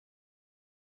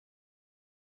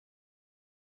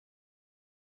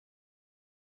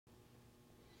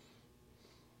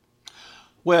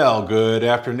Well, good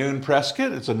afternoon,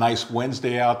 Prescott. It's a nice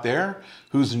Wednesday out there.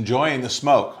 Who's enjoying the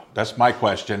smoke? That's my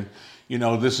question. You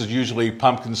know, this is usually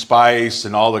pumpkin spice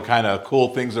and all the kind of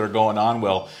cool things that are going on.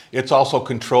 Well, it's also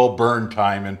control burn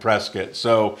time in Prescott.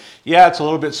 So, yeah, it's a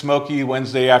little bit smoky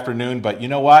Wednesday afternoon, but you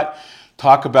know what?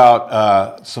 Talk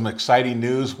about some exciting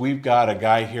news. We've got a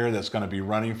guy here that's going to be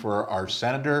running for our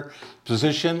senator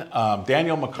position,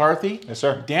 Daniel McCarthy. Yes,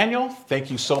 sir. Daniel,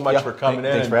 thank you so much for coming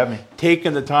in. Thanks for having me.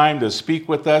 Taking the time to speak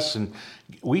with us. And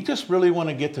we just really want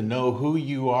to get to know who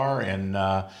you are and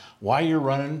why you're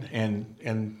running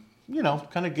and you know,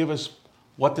 kind of give us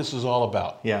what this is all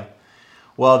about. Yeah.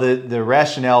 Well, the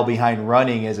rationale behind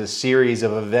running is a series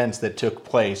of events that took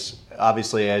place,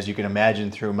 obviously, as you can imagine,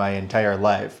 through my entire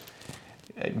life.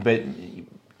 But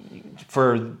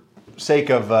for sake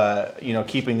of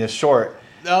keeping this short.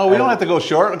 No, we don't have to go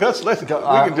short. Let's go.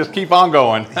 We can just keep on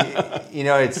going. You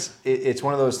know, it's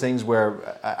one of those things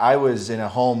where I was in a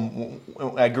home.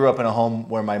 I grew up in a home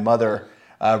where my mother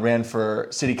ran for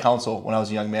city council when I was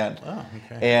a young man. Oh,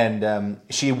 okay. And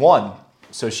she won.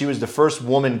 So she was the first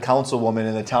woman councilwoman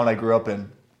in the town I grew up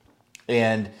in.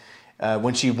 And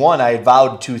when she won, I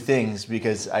vowed two things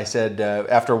because I said,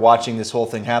 after watching this whole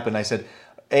thing happen, I said,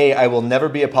 A, I will never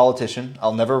be a politician.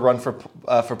 I'll never run for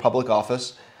public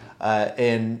office.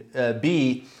 And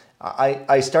B,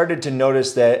 I started to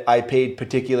notice that I paid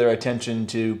particular attention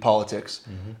to politics.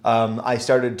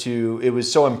 Mm-hmm. It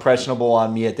was so impressionable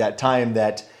on me at that time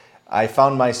that I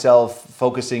found myself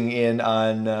focusing in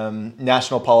on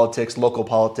national politics, local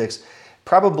politics,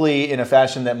 probably in a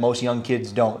fashion that most young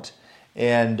kids don't.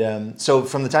 And so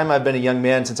from the time I've been a young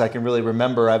man, since I can really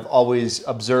remember, I've always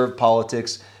observed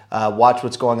politics, watched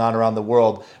what's going on around the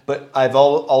world. But I've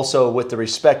also with the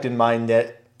respect in mind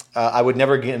that I would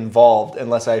never get involved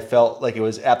unless I felt like it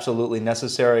was absolutely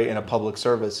necessary in a public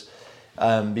service.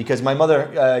 Because my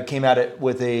mother came at it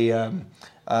with a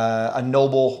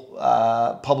noble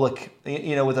public,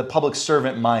 with a public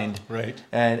servant mind. Right.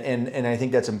 And I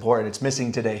think that's important. It's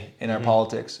missing today in our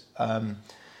politics.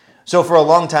 So for a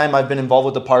long time, I've been involved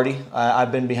with the party.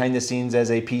 I've been behind the scenes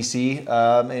as a PC.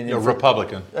 You're a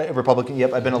Republican. Republican,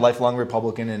 yep. I've been a lifelong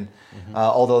Republican, and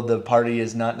although the party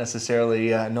is not necessarily,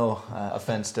 no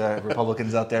offense to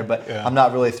Republicans out there, but yeah. I'm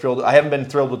not really thrilled. I haven't been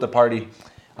thrilled with the party.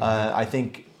 I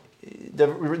think the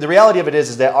reality of it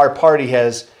is that our party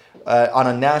has, on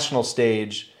a national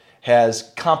stage,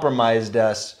 has compromised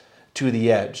us to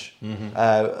the edge.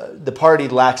 Mm-hmm. The party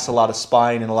lacks a lot of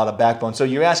spine and a lot of backbone. So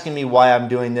you're asking me why I'm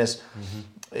doing this.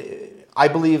 Mm-hmm. I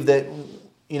believe that,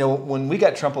 when we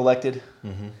got Trump elected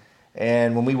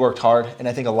and when we worked hard, and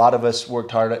I think a lot of us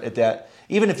worked hard at that,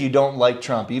 even if you don't like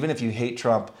Trump, even if you hate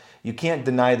Trump, you can't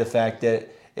deny the fact that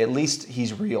at least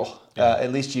he's real. Yeah.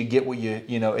 At least you get what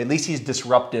at least he's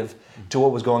disruptive to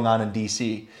what was going on in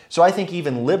D.C. So I think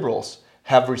even liberals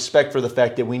have respect for the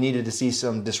fact that we needed to see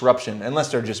some disruption,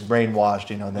 unless they're just brainwashed,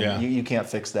 then you can't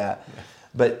fix that. Yeah.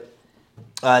 But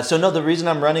the reason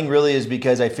I'm running really is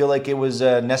because I feel like it was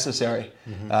necessary.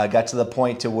 Mm-hmm. Got to the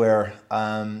point to where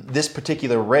this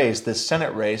particular race, this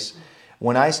Senate race,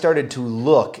 when I started to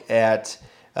look at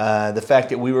the fact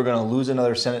that we were going to lose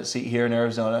another Senate seat here in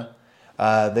Arizona,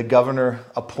 the governor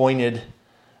appointed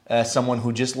someone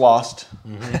who just lost,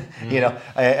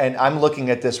 and I'm looking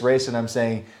at this race and I'm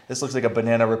saying, this looks like a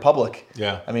banana republic.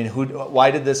 Yeah. I mean,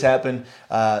 why did this happen?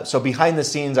 So behind the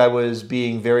scenes, I was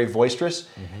being very boisterous.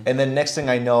 Mm-hmm. And then next thing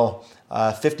I know,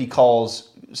 50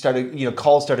 calls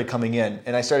started coming in,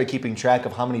 and I started keeping track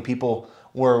of how many people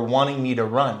were wanting me to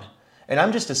run. And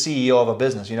I'm just a CEO of a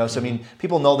business, so mm-hmm. I mean,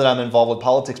 people know that I'm involved with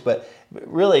politics, but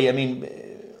really, I mean,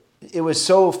 it was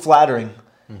so flattering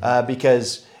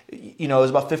because it was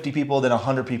about 50 people, then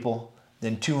 100 people,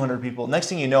 then 200 people. Next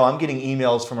thing you know, I'm getting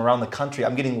emails from around the country.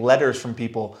 I'm getting letters from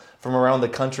people from around the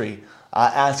country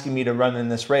asking me to run in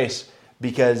this race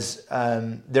because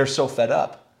they're so fed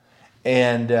up.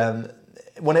 And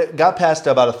when it got past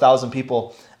about 1,000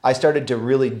 people, I started to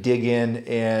really dig in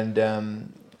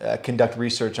and conduct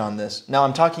research on this. Now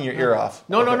I'm talking your ear off.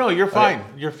 No, you're fine. Okay.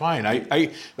 You're fine.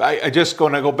 I just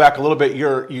going to go back a little bit.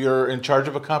 You're in charge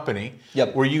of a company.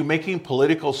 Yep. Were you making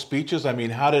political speeches? I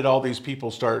mean, how did all these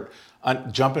people start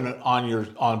jumping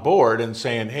on board and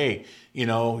saying, "Hey,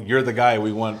 you're the guy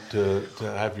we want to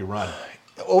have you run"?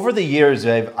 Over the years,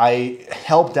 I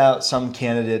helped out some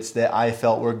candidates that I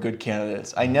felt were good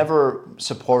candidates. I never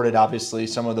supported, obviously,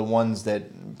 some of the ones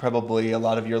that probably a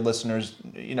lot of your listeners,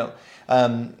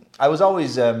 I was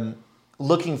always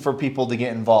looking for people to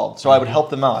get involved. So I would help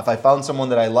them out. If I found someone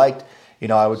that I liked,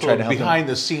 I would try to help them. Behind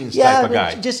the scenes type of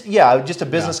guy. Just a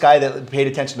business guy that paid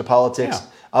attention to politics.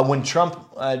 When Trump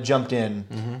jumped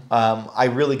in, I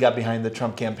really got behind the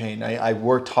Trump campaign. I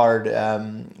worked hard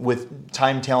with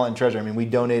time, talent, and treasure. I mean, we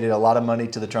donated a lot of money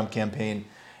to the Trump campaign.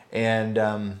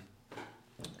 And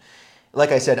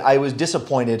like I said, I was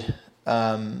disappointed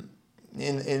in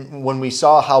when we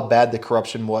saw how bad the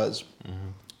corruption was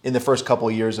in the first couple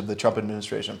of years of the Trump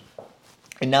administration.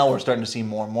 And now we're starting to see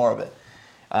more and more of it.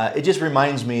 It just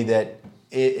reminds me that,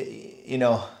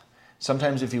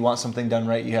 sometimes if you want something done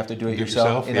right, you have to do it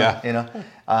yourself.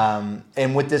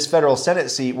 And with this federal Senate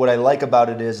seat, what I like about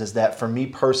it is that for me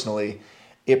personally,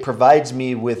 it provides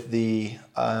me with the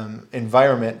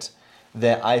environment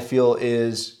that I feel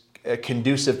is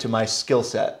conducive to my skill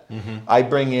set. I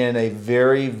bring in a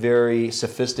very, very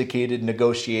sophisticated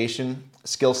negotiation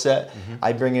skill set.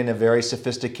 I bring in a very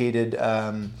sophisticated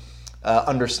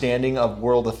understanding of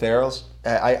world affairs.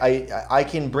 I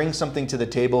can bring something to the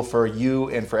table for you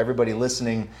and for everybody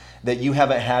listening that you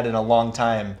haven't had in a long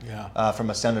time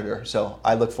from a senator. So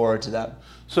I look forward to that.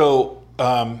 So,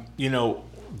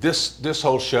 this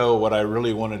whole show, what I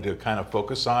really wanted to kind of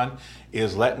focus on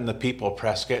is letting the people,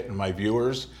 Prescott and my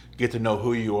viewers, get to know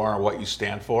who you are and what you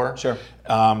stand for. Sure.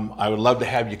 I would love to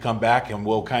have you come back and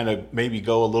we'll kind of maybe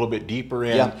go a little bit deeper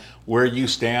in where you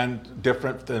stand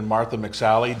different than Martha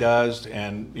McSally does,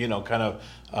 and kind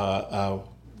of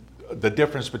the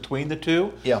difference between the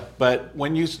two. Yeah. But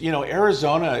when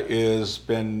Arizona has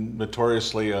been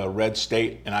notoriously a red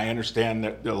state, and I understand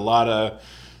that a lot of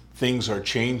things are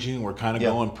changing. We're kind of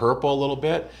going purple a little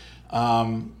bit.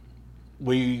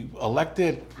 We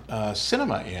elected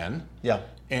Sinema in. Yeah.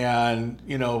 And,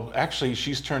 actually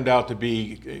she's turned out to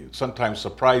be sometimes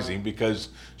surprising because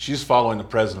she's following the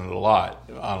president a lot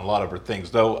on a lot of her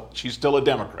things, though she's still a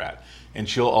Democrat and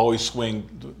she'll always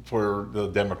swing for the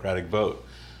Democratic vote.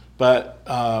 But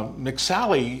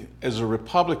McSally, as a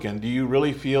Republican, do you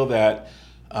really feel that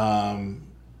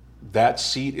that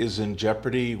seat is in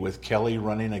jeopardy with Kelly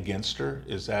running against her?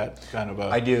 Is that kind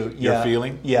of your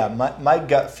feeling? Yeah, my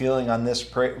gut feeling on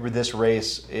this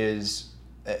race is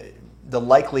the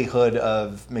likelihood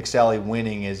of McSally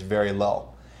winning is very low.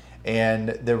 And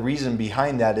the reason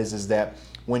behind that is that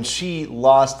when she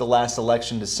lost the last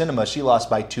election to Sinema, she lost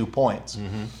by 2 points.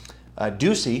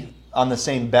 Ducey, on the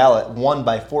same ballot, won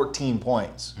by 14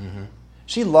 points.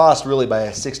 She lost really by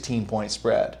a 16-point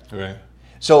spread. Right.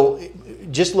 So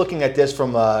just looking at this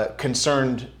from a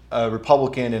concerned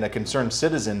Republican and a concerned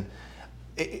citizen,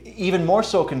 even more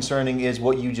so concerning is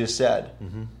what you just said.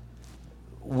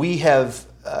 We have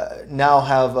now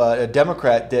have a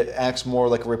Democrat that acts more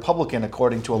like a Republican,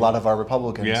 according to a lot of our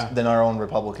Republicans, than our own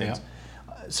Republicans.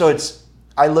 So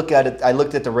I looked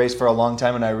at the race for a long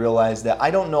time, and I realized that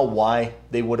I don't know why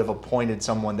they would have appointed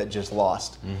someone that just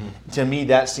lost. To me,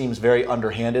 that seems very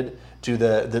underhanded to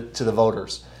the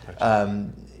voters.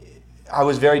 I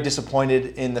was very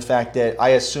disappointed in the fact that I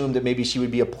assumed that maybe she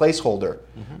would be a placeholder,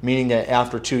 meaning that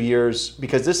after 2 years,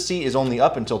 because this seat is only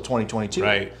up until 2022.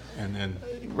 Right, and then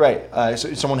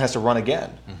so someone has to run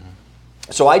again.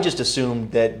 So I just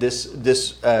assumed that this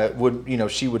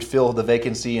would she would fill the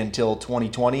vacancy until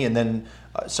 2020, and then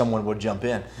someone would jump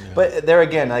in. But there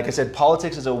again, like I said,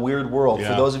 politics is a weird world.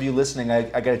 For those of you listening, I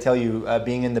got to tell you,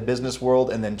 being in the business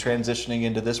world and then transitioning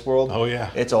into this world,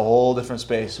 it's a whole different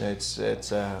space.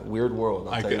 It's a weird world.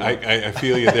 I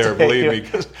feel you there, believe me,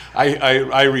 because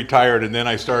I retired and then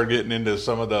I started getting into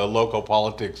some of the local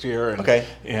politics here,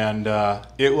 and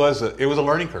it was a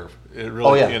learning curve. It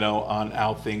really, on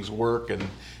how things work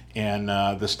and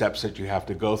the steps that you have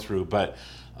to go through. But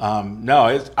no,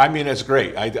 it's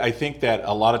great. I think that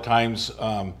a lot of times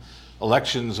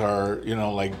elections are,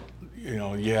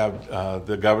 you have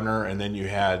the governor, and then you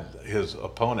had his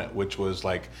opponent, which was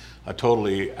like a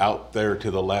totally out there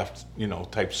to the left,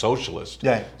 type socialist.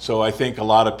 Yeah. So I think a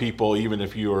lot of people, even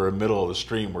if you were in the middle of the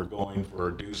stream, were going for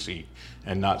a Ducey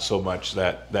and not so much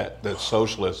that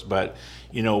socialist. But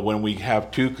when we have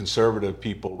two conservative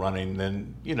people running,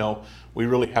 then we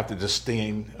really have to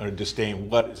disdain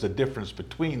what is the difference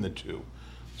between the two.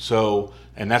 So,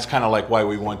 and that's kind of like why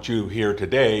we want you here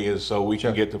today, is so we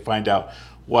can get to find out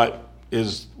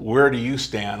where do you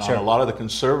stand on a lot of the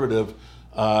conservative,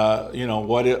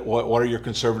 what are your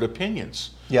conservative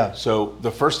opinions? Yeah. So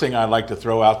the first thing I'd like to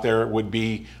throw out there would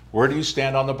be, where do you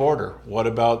stand on the border? What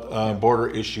about border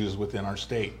issues within our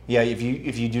state? Yeah, if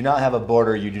you do not have a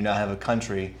border, you do not have a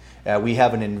country. We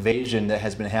have an invasion that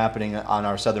has been happening on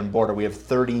our southern border. We have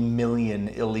 30 million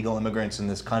illegal immigrants in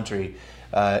this country.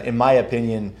 In my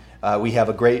opinion, we have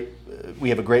a great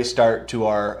start to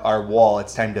our wall.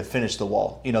 It's time to finish the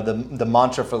wall. The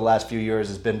mantra for the last few years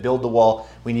has been build the wall.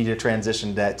 We need to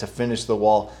transition that to finish the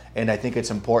wall. And I think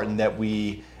it's important that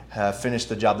we finish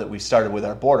the job that we started with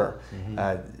our border.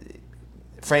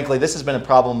 Frankly, this has been a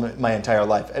problem my entire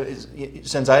life.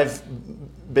 Since I've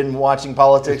been watching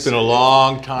politics. It's been a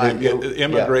long time. Yeah.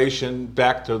 Immigration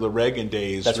back to the Reagan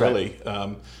days, That's really,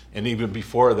 and even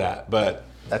before that. But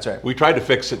that's right. we tried to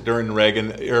fix it during the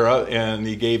Reagan era, and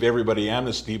he gave everybody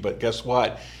amnesty. But guess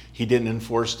what? He didn't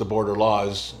enforce the border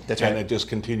laws, That's and right. it just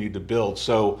continued to build.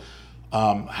 So,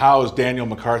 how is Daniel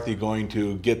McCarthy going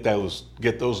to get those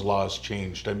laws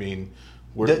changed? I mean,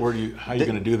 how are you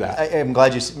going to do that? I'm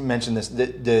glad you mentioned this.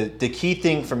 The key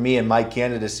thing for me and my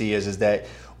candidacy is that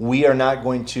we are not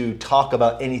going to talk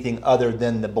about anything other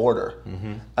than the border.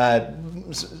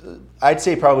 I'd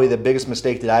say probably the biggest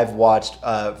mistake that I've watched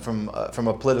from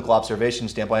a political observation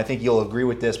standpoint, I think you'll agree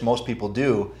with this, most people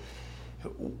do,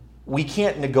 we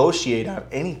can't negotiate on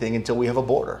anything until we have a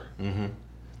border.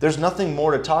 There's nothing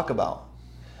more to talk about.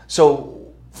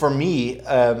 So for me,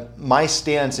 my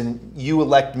stance, and you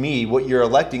elect me, what you're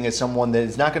electing is someone that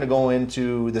is not going to go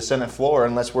into the Senate floor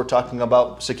unless we're talking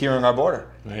about securing our border.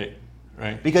 Right,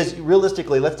 right. Because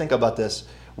realistically, let's think about this.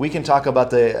 We can talk about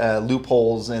the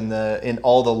loopholes in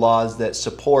all the laws that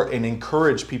support and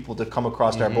encourage people to come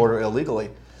across our border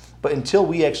illegally. But until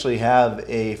we actually have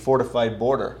a fortified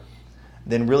border,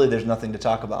 then really there's nothing to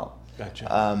talk about.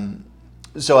 Gotcha.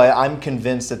 So I'm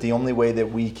convinced that the only way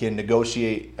that we can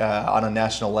negotiate on a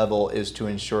national level is to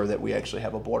ensure that we actually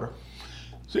have a border.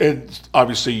 And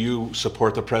obviously, you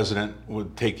support the president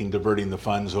with diverting the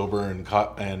funds over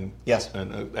and Yes.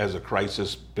 and as a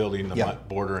crisis, building the Yeah.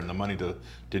 border and the money to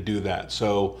do that.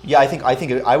 So Yeah, I think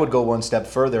I would go one step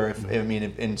further.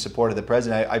 In support of the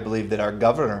president, I believe that our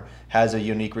governor has a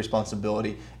unique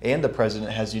responsibility, and the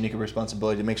president has a unique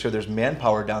responsibility to make sure there's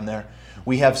manpower down there.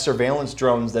 We have surveillance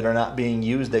drones that are not being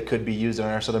used that could be used on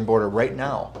our southern border right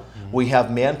now. We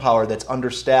have manpower that's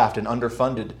understaffed and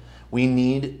underfunded. We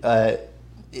need.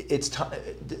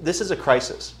 This is a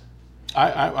crisis.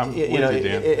 I'm with you,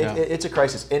 Dan. It's a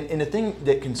crisis, and the thing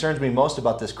that concerns me most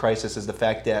about this crisis is the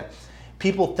fact that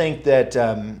people think that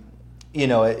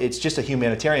it's just a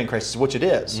humanitarian crisis, which it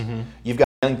is. You've got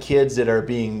young kids that are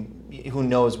being, who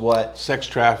knows what, Sex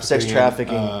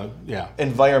trafficking.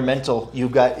 environmental.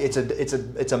 You've got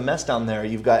it's a mess down there.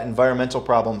 You've got environmental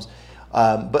problems,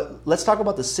 but let's talk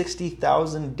about the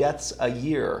 60,000 deaths a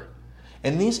year.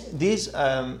 And these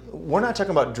we're not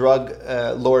talking about drug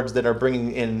lords that are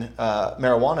bringing in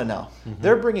marijuana now.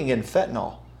 They're bringing in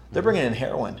fentanyl. They're bringing in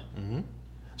heroin.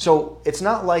 So it's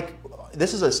not like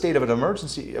this is a state of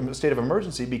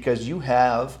emergency because you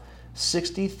have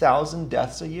 60,000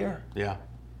 deaths a year. Yeah.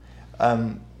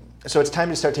 So it's time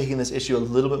to start taking this issue a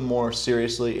little bit more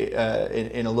seriously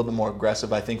and a little bit more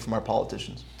aggressive, I think, from our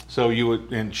politicians. So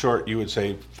in short, you would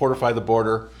say fortify the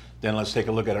border. Then let's take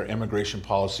a look at our immigration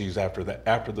policies after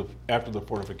the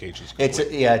fortifications.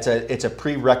 It's a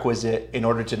prerequisite in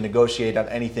order to negotiate on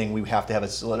anything. We have to have a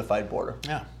solidified border.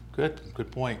 Yeah,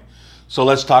 good point. So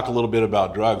let's talk a little bit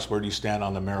about drugs. Where do you stand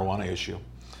on the marijuana issue?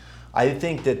 I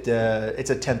think that it's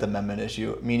a 10th Amendment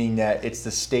issue, meaning that it's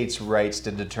the state's rights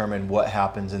to determine what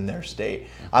happens in their state.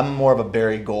 I'm more of a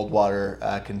Barry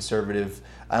Goldwater conservative,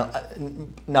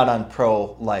 not on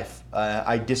pro-life.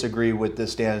 I disagree with the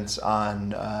stance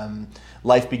on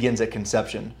life begins at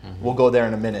conception. We'll go there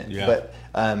in a minute. Yeah. But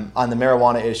on the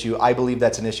marijuana issue, I believe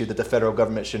that's an issue that the federal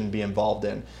government shouldn't be involved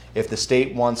in. If the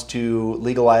state wants to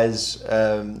legalize,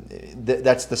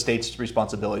 that's the state's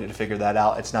responsibility to figure that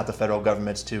out. It's not the federal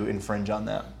government's to infringe on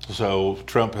that. So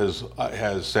Trump has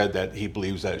said that he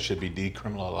believes that it should be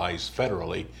decriminalized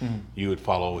federally. You would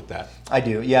follow with that? I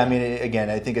do. Yeah. I mean, again,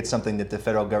 I think it's something that the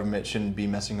federal government shouldn't be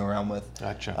messing around with.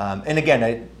 Gotcha. And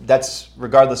again, that's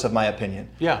regardless of my opinion.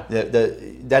 Yeah.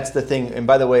 That's the thing. And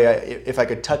by the way, if I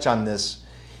could touch on this,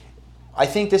 I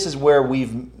think this is where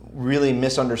we've really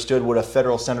misunderstood what a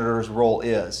federal senator's role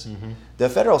is. The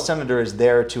federal senator is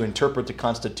there to interpret the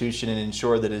Constitution and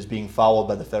ensure that it is being followed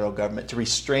by the federal government, to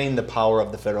restrain the power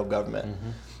of the federal government.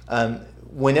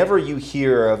 Whenever you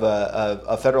hear of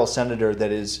a federal senator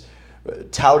that is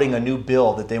touting a new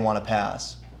bill that they want to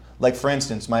pass, like for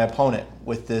instance, my opponent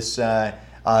with this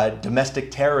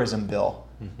domestic terrorism bill,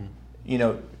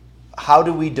 how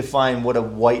do we define what a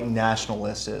white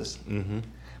nationalist is?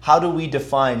 How do we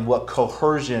define what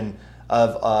coercion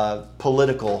of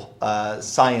political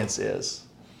science is,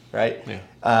 right?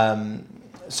 Yeah.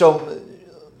 So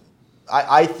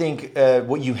I think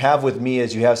what you have with me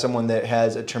is you have someone that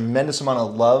has a tremendous amount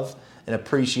of love and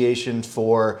appreciation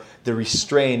for the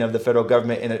restraint of the federal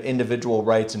government and individual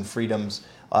rights and freedoms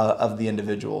of the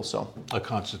individual. So A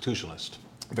constitutionalist.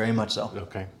 very much so.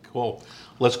 Okay, Cool.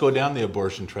 Let's go down the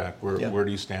abortion track. Yeah. Where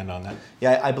do you stand on that?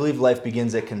 Yeah, I believe life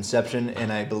begins at conception,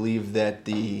 and I believe that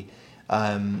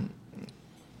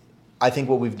I think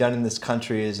what we've done in this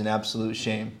country is an absolute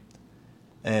shame,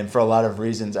 and for a lot of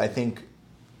reasons. I think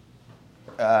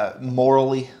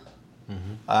morally,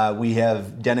 we have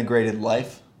denigrated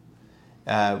life.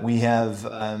 We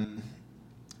have.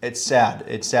 It's sad.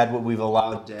 It's sad what we've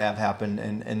allowed to have happen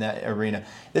in that arena.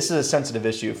 This is a sensitive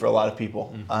issue for a lot of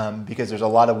people because there's a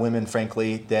lot of women,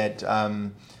 frankly, that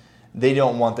they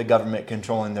don't want the government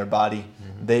controlling their body.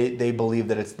 They believe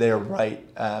that it's their right.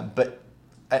 But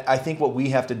I think what we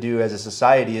have to do as a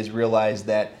society is realize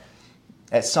that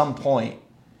at some point,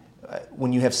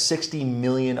 when you have 60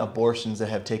 million abortions that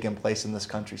have taken place in this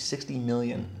country, 60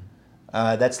 million,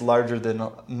 that's larger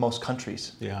than most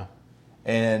countries. Yeah.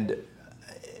 And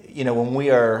when we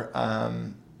are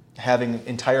having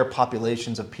entire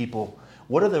populations of people,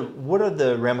 what are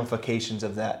the ramifications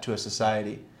of that to a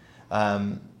society?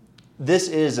 This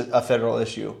is a federal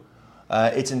issue.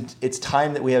 It's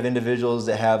time that we have individuals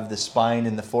that have the spine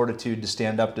and the fortitude to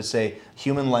stand up to say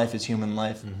human life is human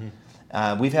life.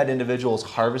 We've had individuals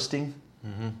harvesting.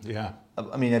 Yeah.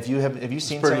 I mean, have you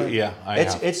seen pretty, some of it? yeah, I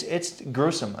have. It's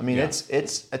gruesome. I mean, Yeah.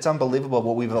 it's unbelievable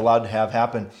what we've allowed to have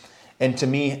happen. And to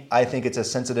me, I think it's a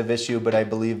sensitive issue, but I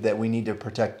believe that we need to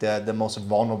protect the most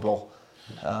vulnerable.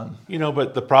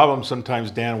 But the problem sometimes,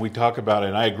 Dan, we talk about it,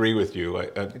 and I agree with you,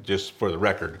 just for the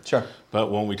record. Sure.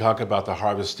 But when we talk about the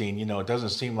harvesting, it doesn't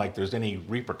seem like there's any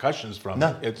repercussions from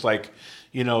None. it. It's like,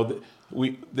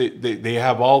 they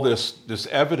have all this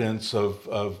evidence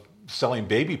of selling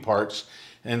baby parts,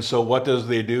 and so what does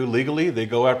they do legally? They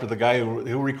go after the guy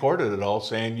who recorded it all,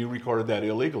 saying you recorded that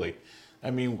illegally.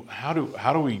 I mean, how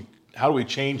do we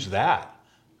change that?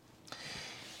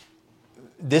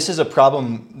 This is a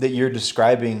problem that you're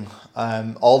describing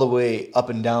all the way up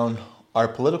and down our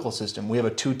political system. We have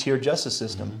a two-tier justice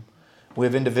system. We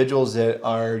have individuals that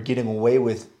are getting away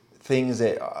with things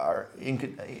that are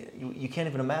you can't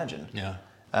even imagine. Yeah.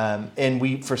 And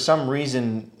we, for some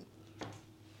reason,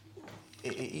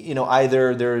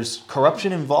 either there's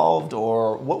corruption involved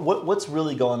or what's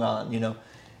really going on,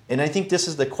 And I think this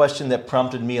is the question that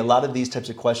prompted me. A lot of these types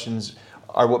of questions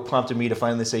are what prompted me to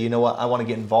finally say, you know what, I want to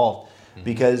get involved.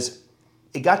 Because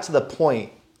it got to the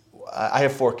point, I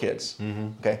have 4 kids,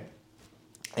 okay?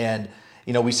 And,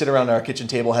 we sit around our kitchen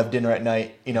table, have dinner at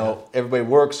night, everybody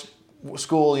works,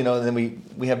 school, and then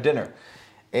we have dinner.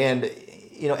 And,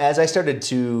 as I started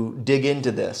to dig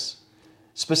into this,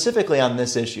 specifically on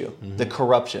this issue, the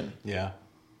corruption,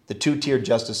 the two-tier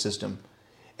justice system,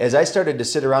 as I started to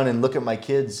sit around and look at my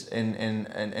kids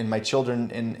and my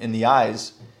children in the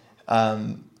eyes,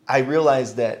 I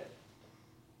realized that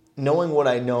knowing what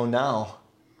I know now,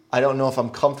 I don't know if I'm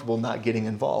comfortable not getting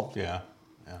involved. Yeah.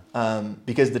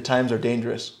 Because the times are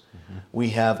dangerous. We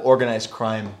have organized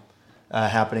crime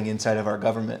happening inside of our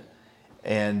government.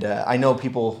 And I know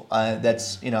people I'm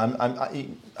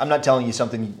not telling you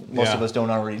something most of us don't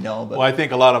already know. But Well, I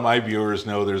think a lot of my viewers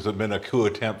know there's been a coup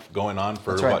attempt going on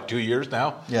for, That's right. what, 2 years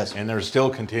now? Yes. And they're still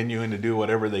continuing to do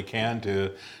whatever they can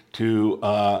to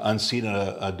unseat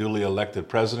a duly elected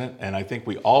president. And I think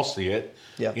we all see it,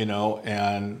 Yeah.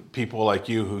 and people like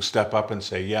you who step up and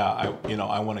say, yeah,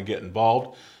 I want to get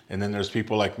involved. And then there's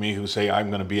people like me who say, I'm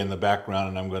going to be in the background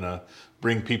and I'm going to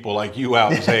bring people like you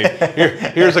out and say,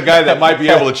 here's a guy that might be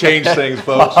able to change things,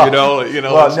 folks.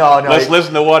 Let's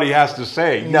listen to what he has to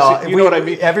say. You know what I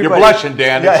mean? You're blushing,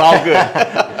 Dan. It's all good.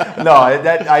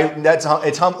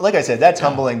 Like I said, that's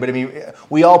humbling. But I mean,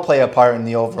 we all play a part in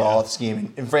the overall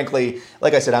scheme. And frankly,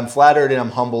 like I said, I'm flattered and I'm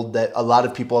humbled that a lot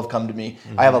of people have come to me.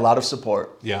 I have a lot of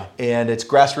support. Yeah. And it's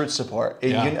grassroots support.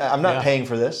 I'm not paying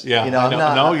for this. Yeah.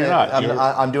 I'm No, you're not.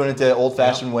 I'm doing it the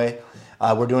old-fashioned way.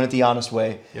 We're doing it the honest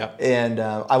way. Yeah. And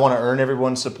I want to earn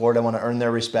everyone's support. I want to earn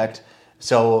their respect.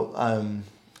 So,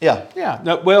 yeah. Yeah.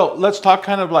 No, well, let's talk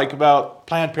kind of like about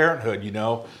Planned Parenthood.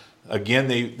 Again,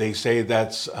 they say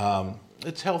that's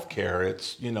it's healthcare.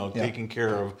 It's taking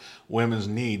care of women's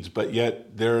needs, but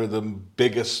yet they're the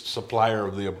biggest supplier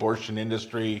of the abortion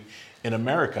industry in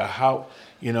America.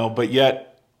 But yet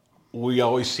we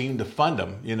always seem to fund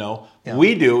them. Yeah.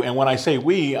 We do, and when I say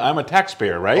we, I'm a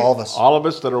taxpayer, right? All of us. All of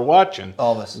us that are watching.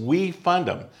 All of us. We fund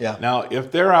them. Yeah. Now,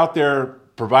 if they're out there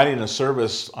providing a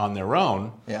service on their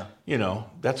own, Yeah.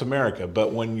 That's America.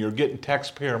 But when you're getting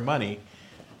taxpayer money,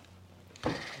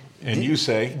 and you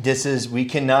say we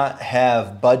cannot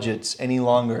have budgets any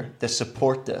longer that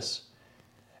support this.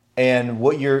 And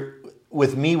what you're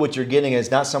getting is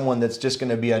not someone that's just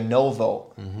going to be a no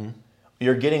vote.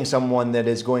 You're getting someone that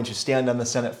is going to stand on the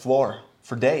Senate floor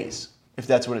for days, if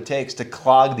that's what it takes, to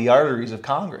clog the arteries of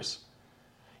Congress.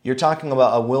 You're talking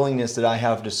about a willingness that I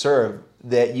have to serve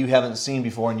that you haven't seen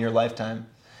before in your lifetime.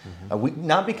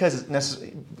 Not because it's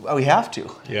necessary, we have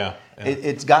to. Yeah.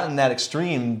 It's gotten that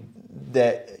extreme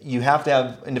that you have to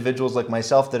have individuals like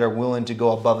myself that are willing to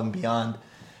go above and beyond.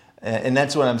 And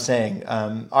that's what I'm saying.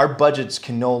 Our budgets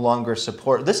can no longer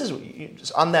support. This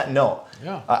is on that note.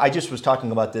 Yeah. I just was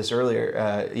talking about this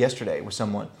earlier yesterday with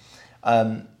someone.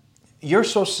 Your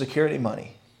Social Security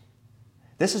money.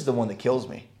 This is the one that kills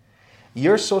me.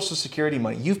 Your Social Security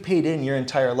money, you've paid in your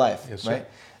entire life, Yes, sir. right?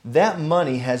 That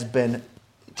money has been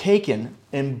taken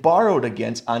and borrowed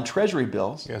against on Treasury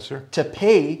bills. Yes, sir. To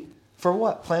pay for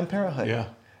what? Planned Parenthood. Yeah.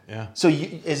 Yeah. So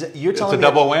you're telling It's me a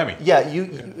double whammy.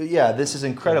 Yeah, this is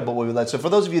incredible what we led. So for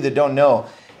those of you that don't know,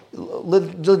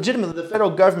 legitimately the federal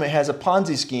government has a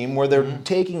Ponzi scheme where they're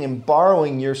taking and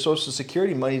borrowing your Social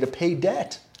Security money to pay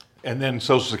debt. And then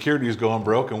Social Security is going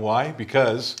broke, and why?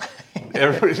 Because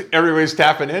everybody's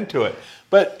tapping into it.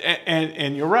 But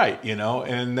and you're right,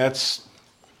 and that's,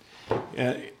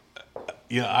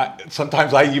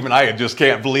 sometimes I just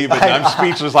can't believe it. And I'm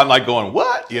speechless. I'm like going,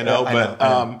 what? I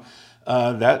know.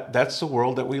 That's the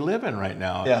world that we live in right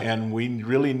now, Yeah. and we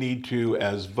really need to,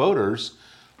 as voters,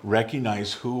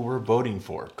 recognize who we're voting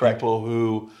for. Correct.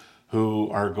 People who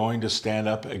are going to stand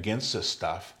up against this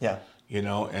stuff. Yeah.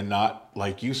 And not,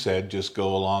 like you said, just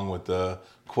go along with the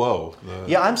quo.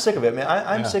 Yeah, I'm sick of it, man.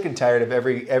 I'm sick and tired of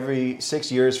every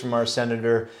 6 years from our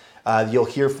senator. You'll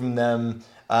hear from them.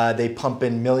 They pump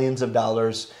in millions of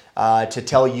dollars to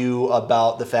tell you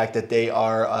about the fact that they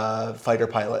are a fighter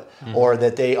pilot or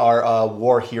that they are a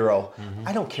war hero.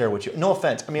 I don't care what you. No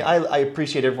offense. I mean, I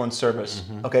appreciate everyone's service.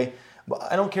 Okay.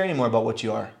 But I don't care anymore about what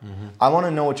you are. I want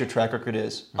to know what your track record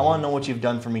is. I want to know what you've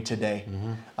done for me today.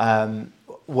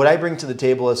 What I bring to the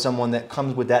table is someone that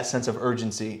comes with that sense of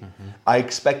urgency. I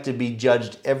expect to be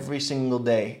judged every single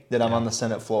day that I'm on the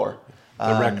Senate floor.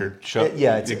 The record.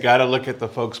 You got to look at the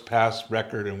folks' past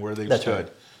record and where they've That's stood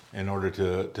right. in order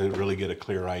to really get a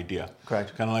clear idea.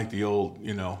 Correct. Kind of like the old,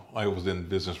 I was in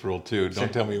business world too.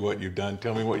 Don't tell me what you've done.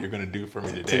 Tell me what you're going to do for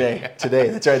me today. Today.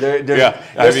 That's right.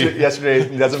 Yesterday.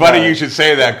 It's funny you should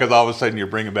say that because all of a sudden you're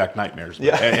bringing back nightmares.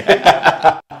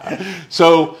 Yeah.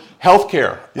 So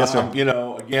healthcare. Yes, sir.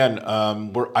 Again,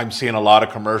 I'm seeing a lot of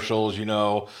commercials.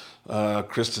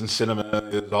 Kristen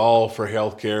Sinema is all for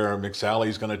healthcare.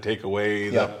 McSally's going to take away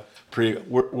the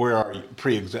where are you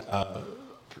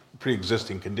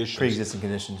pre-existing conditions. Pre-existing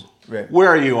conditions. Right. Where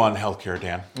are you on healthcare,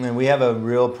 Dan? And we have a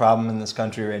real problem in this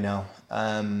country right now.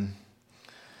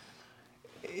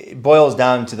 It boils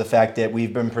down to the fact that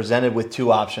we've been presented with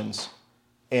two options,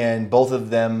 and both of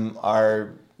them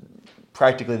are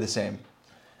practically the same.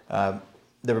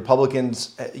 The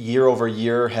Republicans, year over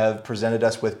year, have presented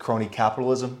us with crony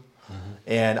capitalism,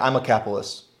 and I'm a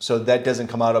capitalist, so that doesn't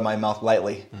come out of my mouth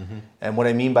lightly. And what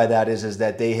I mean by that is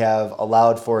that they have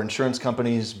allowed for insurance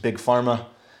companies, big pharma,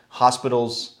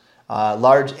 hospitals,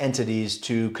 large entities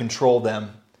to control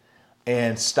them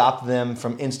and stop them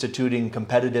from instituting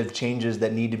competitive changes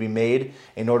that need to be made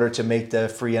in order to make the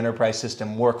free enterprise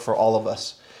system work for all of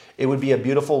us. It would be a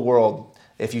beautiful world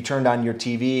if you turned on your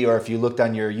TV or if you looked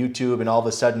on your YouTube and all of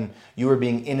a sudden you were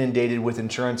being inundated with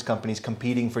insurance companies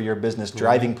competing for your business,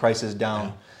 driving prices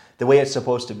down the way it's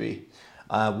supposed to be.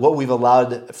 What we've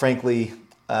allowed, frankly,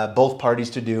 both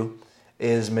parties to do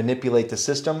is manipulate the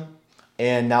system,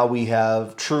 and now we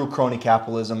have true crony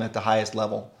capitalism at the highest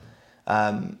level.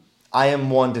 I am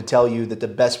one to tell you that the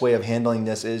best way of handling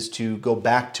this is to go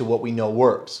back to what we know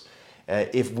works.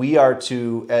 If we are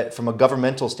to, from a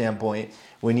governmental standpoint,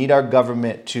 we need our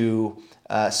government to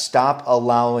stop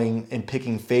allowing and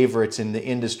picking favorites in the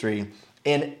industry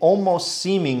and almost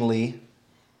seemingly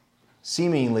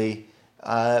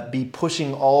be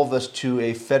pushing all of us to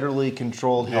a federally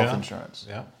controlled health insurance.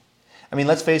 Yeah. I mean,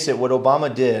 let's face it, what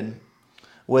Obama did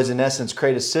was in essence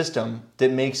create a system that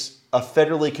makes a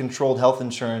federally controlled health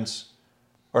insurance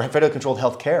or federally controlled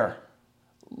health care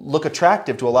look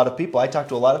attractive to a lot of people. I talk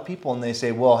to a lot of people and they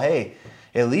say, well, hey,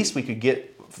 at least we could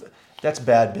get, that's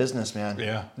bad business, man.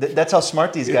 Yeah. That's how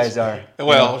smart these guys are.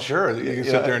 Well, sure. You can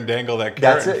sit there and dangle that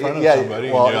carrot in front of somebody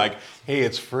and you're like, hey,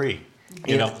 it's free.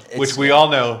 Which we all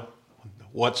know,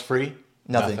 what's free?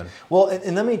 Nothing. Well,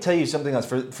 and let me tell you something else.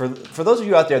 For those of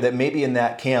you out there that may be in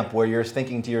that camp where you're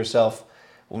thinking to yourself,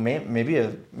 well, maybe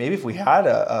if we had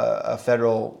a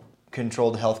federal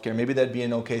controlled healthcare, maybe that'd be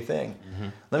an okay thing.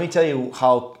 Let me tell you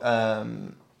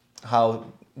how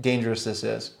dangerous this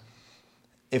is.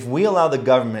 If we allow the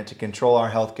government to control our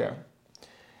healthcare,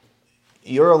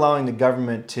 you're allowing the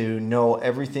government to know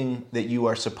everything that you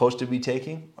are supposed to be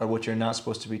taking or what you're not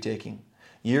supposed to be taking.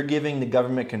 You're giving the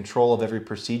government control of every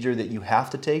procedure that you have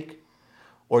to take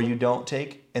or you don't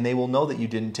take, and they will know that you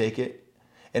didn't take it.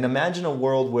 And imagine a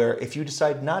world where if you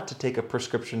decide not to take a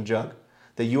prescription drug,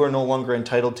 that you are no longer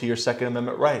entitled to your Second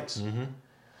Amendment rights.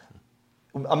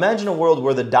 Mm-hmm. Imagine a world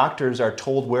where the doctors are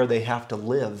told where they have to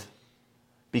live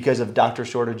because of doctor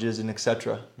shortages and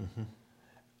etc.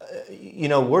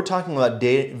 Mm-hmm. We're talking about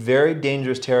very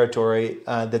dangerous territory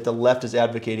that the left is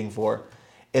advocating for.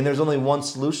 And there's only one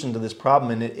solution to this problem,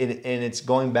 and it's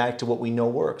going back to what we know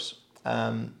works.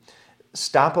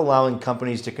 Stop allowing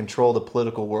companies to control the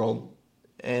political world,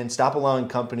 and stop allowing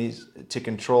companies to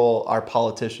control our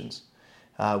politicians.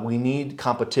 We need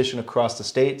competition across the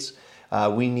states.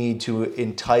 We need to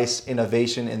entice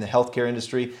innovation in the healthcare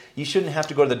industry. You shouldn't have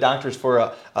to go to the doctors for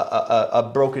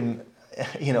a broken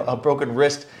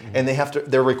wrist, mm-hmm. and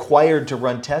they're required to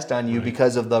run tests on you right.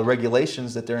 because of the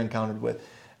regulations that they're encountered with.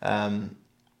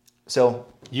 So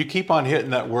you keep on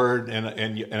hitting that word,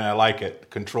 and I like it,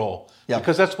 control, yeah.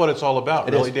 because that's what it's all about,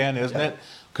 it really, is. Dan, isn't yeah. it?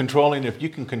 Controlling. If you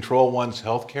can control one's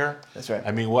health care, that's right.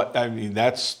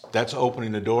 That's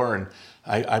opening the door, and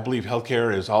I believe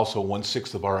healthcare is also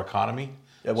 1/6 of our economy.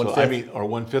 Yeah, 1/5. Or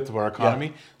 1/5 of our economy.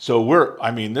 Yeah. So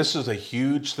this is a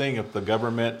huge thing. If the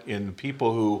government and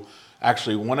people who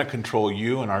actually want to control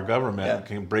you and our government yeah.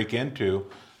 can break into,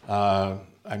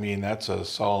 that's a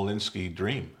Saul Alinsky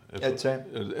dream. That's right.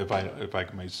 If I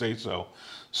may say so.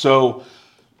 So,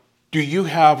 do you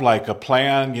have like a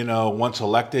plan? Once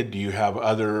elected, do you have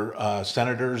other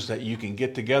senators that you can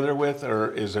get together with,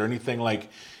 or is there anything like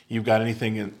you've got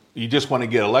anything? You just want to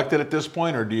get elected at this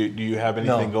point, or do you have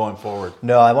anything going forward?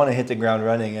 No, I want to hit the ground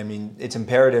running. I mean, it's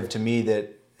imperative to me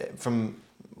that a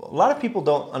lot of people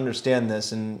don't understand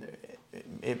this, and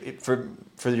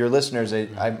for your listeners,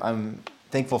 I'm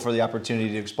thankful for the opportunity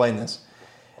to explain this.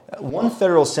 One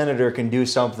federal senator can do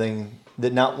something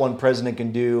that not one president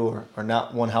can do, or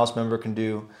not one House member can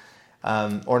do,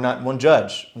 or not one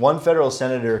judge. One federal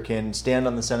senator can stand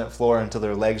on the Senate floor until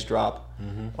their legs drop,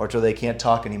 mm-hmm. or until they can't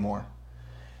talk anymore.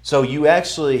 So you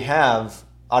actually have,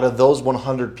 out of those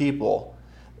 100 people,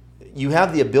 you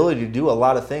have the ability to do a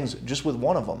lot of things just with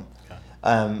one of them.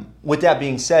 Okay. With that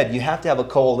being said, you have to have a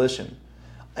coalition.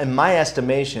 In my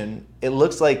estimation, it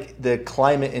looks like the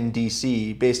climate in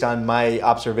D.C., based on my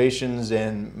observations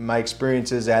and my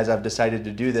experiences as I've decided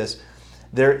to do this,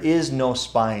 there is no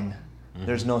spine. Mm-hmm.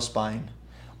 There's no spine.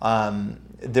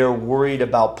 They're worried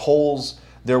about polls.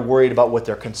 They're worried about what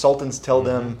their consultants tell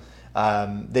mm-hmm.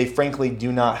 them. They frankly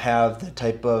do not have the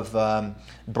type of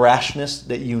brashness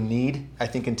that you need, I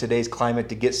think, in today's climate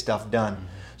to get stuff done. Mm-hmm.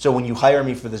 So when you hire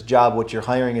me for this job, what you're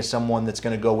hiring is someone that's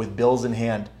going to go with bills in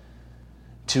hand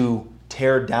to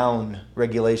tear down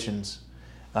regulations.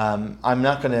 I'm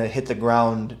not going to hit the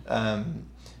ground,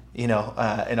 in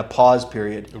a pause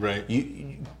period. Right.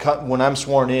 When I'm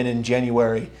sworn in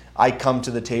January, I come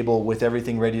to the table with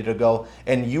everything ready to go,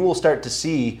 and you will start to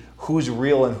see who's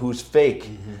real and who's fake.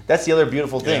 Mm-hmm. That's the other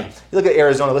beautiful thing. Yeah. You look at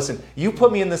Arizona. Listen, you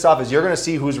put me in this office, you're going to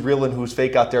see who's real and who's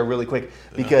fake out there really quick,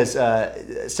 because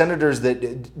senators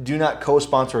that do not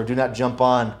co-sponsor or do not jump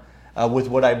on with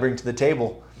what I bring to the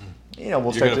table,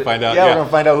 we'll start to find out. Yeah, we're going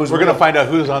to find out who's. We're going to find out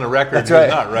who's on the record and who's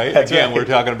not. Right. That's Again, right. We're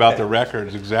talking about the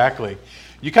records exactly.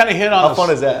 You kind of hit on. How fun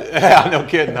is that? Yeah, no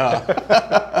kidding.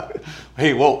 Huh?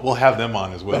 Hey, we'll have them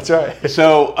on as well. That's right.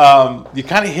 So you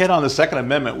kind of hit on the Second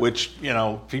Amendment, which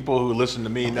people who listen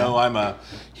to me know I'm a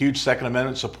huge Second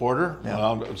Amendment supporter. Yeah.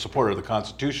 Well, I'm a supporter of the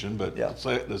Constitution, but yeah.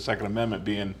 the Second Amendment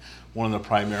being one of the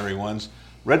primary ones.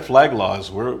 Red flag laws.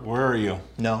 Where are you?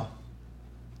 No.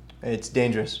 It's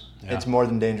dangerous. Yeah. It's more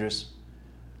than dangerous.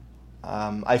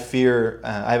 I fear.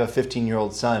 I have a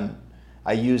 15-year-old son.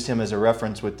 I used him as a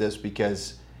reference with this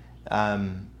because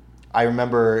I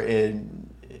remember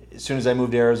as soon as I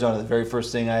moved to Arizona, the very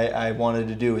first thing I wanted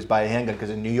to do was buy a handgun,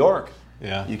 because in New York,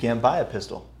 you can't buy a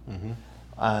pistol.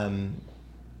 Mm-hmm.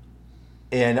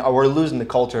 And we're losing the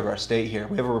culture of our state here.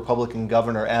 We have a Republican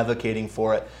governor advocating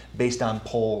for it based on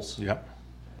polls. Yep.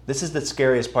 This is the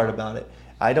scariest part about it.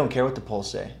 I don't care what the polls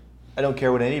say. I don't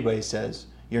care what anybody says.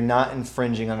 You're not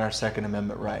infringing on our Second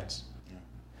Amendment rights.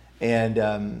 Yeah.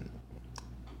 And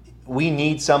we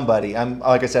need somebody.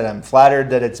 Like I said, I'm flattered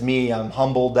that it's me. I'm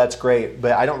humbled. That's great.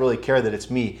 But I don't really care that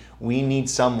it's me. We need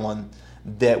someone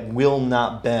that will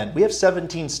not bend. We have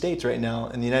 17 states right now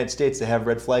in the United States that have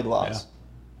red flag laws. Yeah.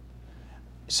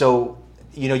 So,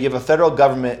 you have a federal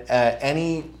government,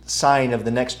 any sign of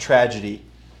the next tragedy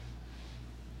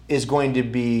is going to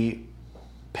be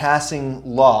passing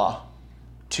law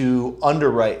to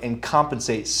underwrite and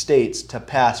compensate states to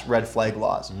pass red flag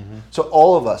laws. Mm-hmm. So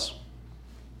all of us,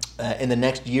 in the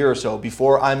next year or so,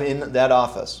 before I'm in that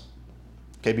office,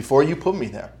 okay, before you put me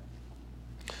there,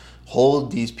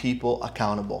 Hold these people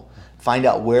accountable. Find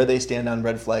out where they stand on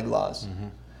red flag laws.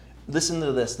 Listen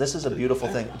to this. This is a beautiful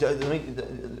thing.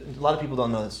 A lot of people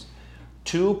don't know this.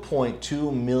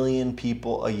 2.2 million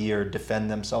people a year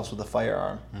defend themselves with a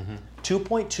firearm.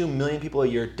 2.2 million people a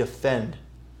year defend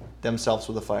themselves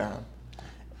with a firearm.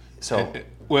 So,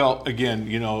 well, again,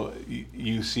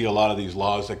 you see a lot of these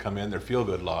laws that come in, they're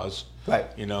feel-good laws. right.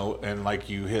 And like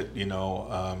you hit,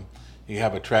 you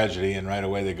have a tragedy and right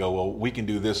away they go, well, we can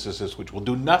do this, which will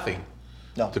do nothing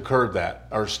No. to curb that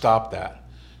or stop that.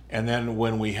 And then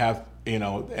when we have,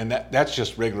 and that's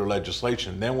just regular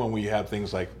legislation. Then when we have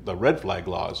things like the red flag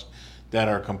laws that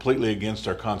are completely against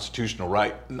our constitutional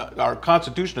right, our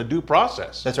constitutional due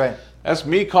process. That's right. That's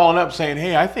me calling up saying,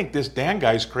 hey, I think this Dan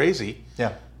guy's crazy.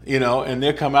 Yeah. And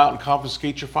they come out and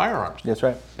confiscate your firearms. That's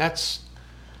right.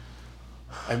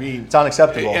 It's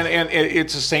unacceptable. And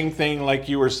it's the same thing like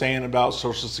you were saying about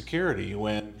Social Security,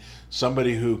 when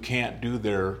somebody who can't do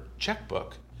their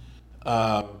checkbook,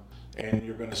 and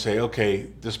you're going to say, okay,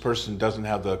 this person doesn't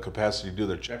have the capacity to do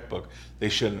their checkbook, they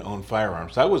shouldn't own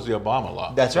firearms. That was the Obama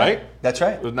law. That's right. That's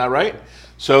right. Isn't that right?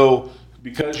 So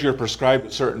because you're prescribed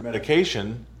a certain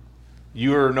medication,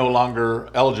 you're no longer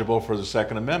eligible for the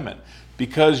Second Amendment.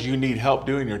 Because you need help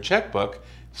doing your checkbook,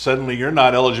 suddenly you're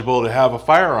not eligible to have a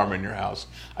firearm in your house.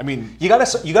 You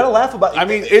gotta laugh about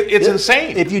it. It's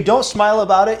insane. If you don't smile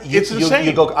about it, it's insane.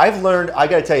 You go. I've learned. I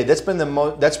gotta tell you, that's been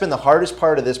the hardest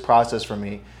part of this process for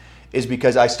me, is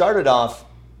because I started off,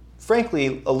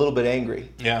 frankly, a little bit angry.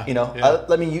 Yeah.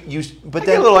 But I then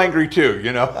get a little angry too.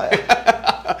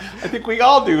 I think we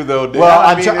all do, though, Dan. Well,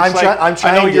 I'm trying.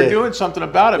 I know you're doing something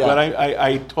about it, Yeah.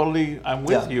 but I'm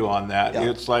with you on that.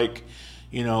 Yeah. It's like,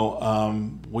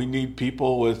 we need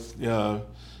people with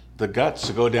the guts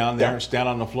to go down there and stand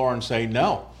on the floor and say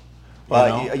no.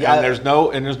 And there's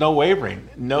no wavering.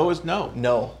 No is no.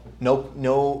 No.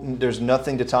 There's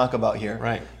nothing to talk about here.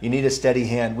 Right. You need a steady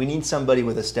hand. We need somebody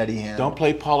with a steady hand. Don't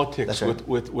play politics That's right.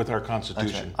 with our That's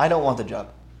Constitution. right. I don't want the job.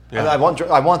 Yeah. I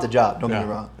want the job. Don't get me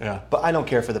wrong. Yeah. But I don't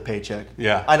care for the paycheck.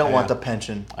 Yeah. I don't want the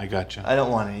pension. I got you. I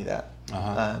don't want any of that.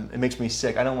 Uh-huh. It makes me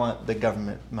sick. I don't want the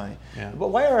government money. Yeah. But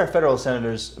why are our federal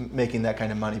senators making that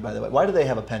kind of money? By the way, why do they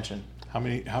have a pension? How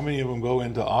many of them go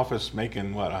into office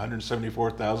making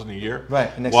 $174,000 a year?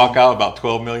 Right. Walk out about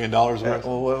 $12 million worth.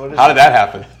 Well, what is How did that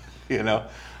happen?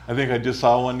 I think I just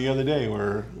saw one the other day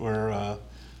where I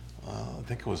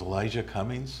think it was Elijah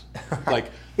Cummings.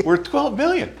 Like, we're 12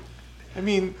 million. I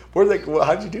mean, We're like, well,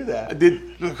 how'd you do that?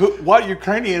 What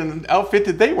Ukrainian outfit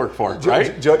did they work for,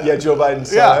 right? Joe Biden's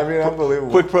son. Yeah. I mean,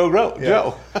 unbelievable. Quid pro quo, Yeah.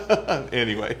 Joe.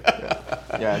 Anyway.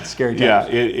 Yeah, it's scary times. Yeah,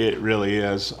 it really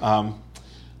is.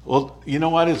 Well, you know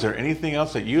what? Is there anything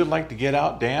else that you would like to get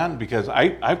out, Dan? Because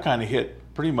I've kind of hit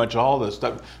pretty much all this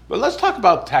stuff. But let's talk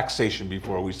about taxation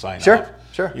before we sign off.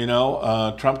 Sure.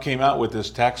 Trump came out with this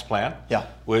tax plan, Yeah.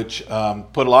 which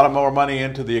put a lot of more money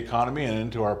into the economy and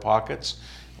into our pockets.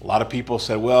 A lot of people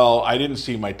said, well, I didn't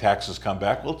see my taxes come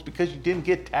back. Well, it's because you didn't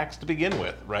get taxed to begin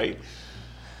with, right?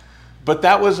 But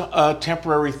that was a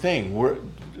temporary thing.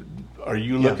 Are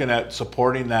you looking at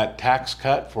supporting that tax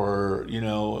cut for,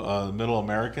 middle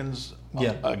Americans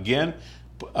again,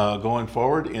 going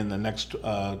forward in the next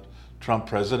Trump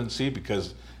presidency?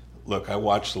 Because, look, I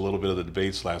watched a little bit of the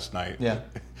debates last night. Yeah.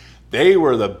 They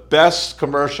were the best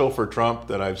commercial for Trump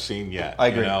that I've seen yet. I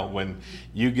agree. When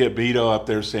you get Beto up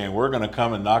there saying, we're going to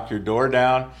come and knock your door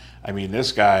down. I mean,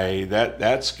 this guy,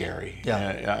 that's scary.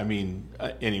 Yeah.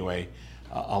 Anyway,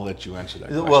 I'll let you answer that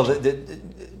question. Well, the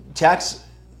tax,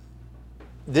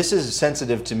 this is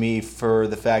sensitive to me for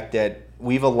the fact that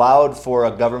we've allowed for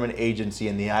a government agency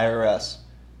in the IRS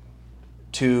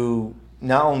to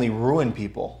not only ruin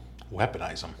people.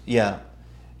 Weaponize them. Yeah.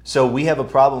 So we have a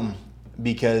problem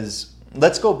because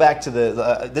let's go back to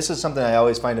this is something I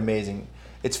always find amazing.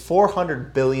 It's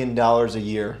 $400 billion a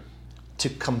year to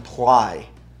comply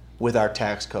with our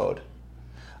tax code.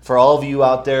 For all of you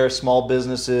out there, small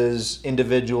businesses,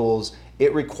 individuals,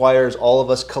 it requires all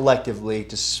of us collectively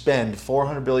to spend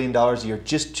 $400 billion a year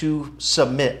just to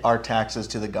submit our taxes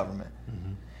to the government.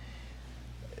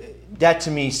 That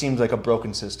to me seems like a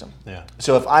broken system. Yeah.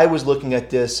 So if I was looking at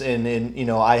this and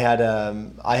I had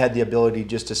the ability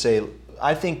just to say,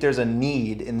 I think there's a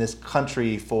need in this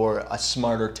country for a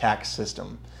smarter tax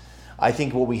system. I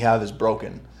think what we have is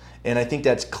broken. And I think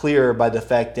that's clear by the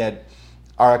fact that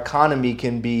our economy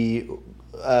can be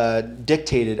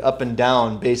dictated up and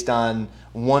down based on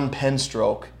one pen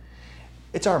stroke.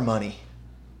 It's our money.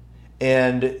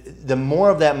 And the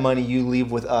more of that money you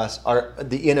leave with us, are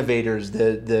the innovators,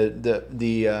 the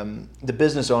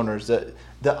business owners,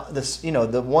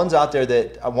 the ones out there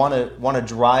that want to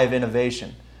drive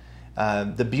innovation.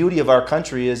 The beauty of our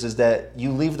country is that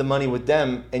you leave the money with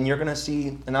them and you're going to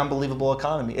see an unbelievable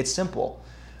economy. It's simple.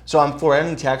 So I'm for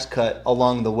any tax cut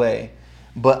along the way.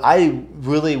 But I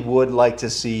really would like to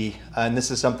see, and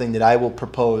this is something that I will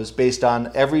propose based on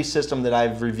every system that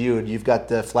I've reviewed. You've got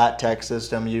the flat tax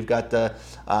system, you've got the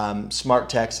smart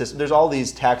tax system. There's all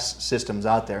these tax systems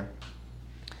out there.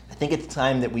 I think it's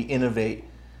time that we innovate,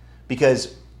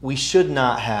 because we should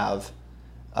not have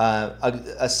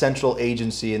a central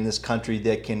agency in this country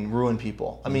that can ruin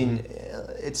people. I mean,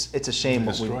 it's a shame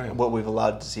what we've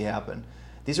allowed to see happen.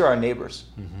 These are our neighbors.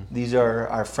 These are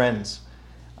our friends.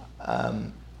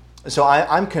 So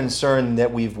I'm concerned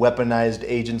that we've weaponized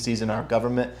agencies in our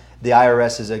government. The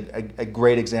IRS is a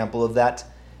great example of that.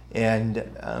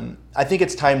 And I think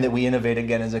it's time that we innovate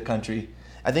again as a country.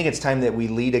 I think it's time that we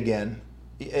lead again,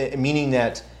 meaning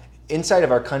that inside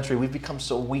of our country, we've become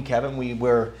so weak, haven't we,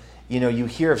 where you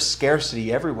hear of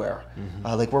scarcity everywhere.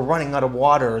 Like we're running out of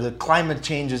water, the climate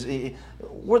change is, the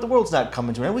world's not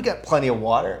coming to an end. We got plenty of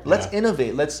water. Let's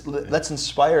innovate. Let's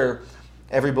inspire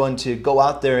everyone to go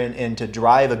out there and to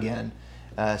drive again.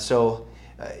 So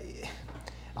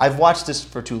I've watched this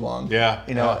for too long.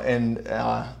 And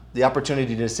the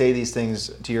opportunity to say these things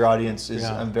to your audience is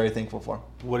I'm very thankful for.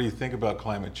 What do you think about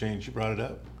climate change? You brought it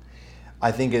up.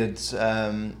 I think it's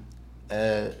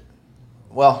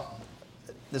well,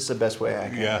 this is the best way I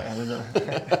can.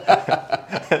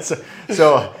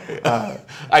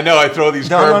 I know I throw these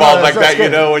curveballs like that,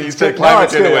 good. When you say climate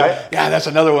change. That's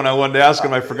another one I wanted to ask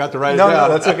him. I forgot to write it down. No,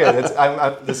 that's okay.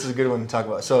 This is a good one to talk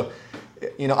about. So,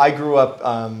 I grew up.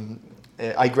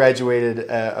 I graduated.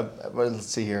 Let's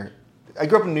see here. I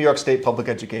grew up in New York State public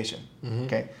education.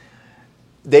 Okay,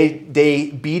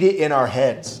 they beat it in our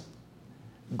heads.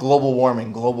 Global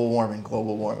warming, global warming,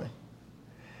 global warming.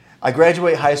 I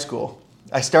graduate high school.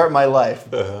 I start my life,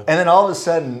 and then all of a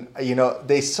sudden,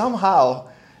 they somehow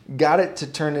got it to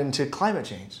turn into climate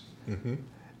change.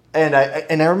 And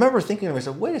I remember thinking to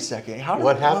myself, wait a second,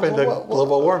 what happened to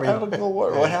global warming?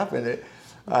 What happened?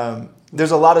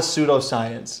 There's a lot of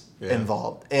pseudoscience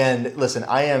involved. And listen,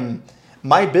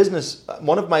 my business,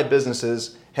 one of my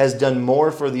businesses has done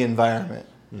more for the environment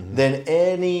than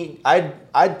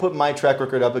I'd put my track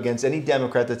record up against any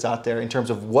Democrat that's out there in terms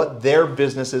of what their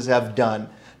businesses have done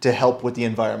to help with the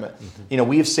environment.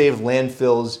 We have saved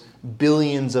landfills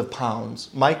billions of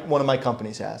pounds. One of my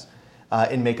companies has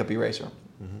in Makeup Eraser.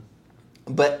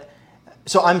 But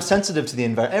so I'm sensitive to the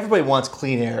environment. Everybody wants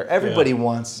clean air. Everybody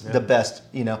wants the best.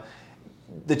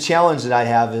 The challenge that I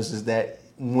have is that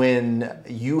when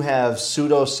you have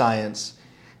pseudoscience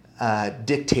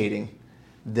dictating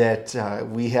that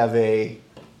we have a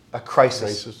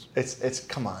crisis. It's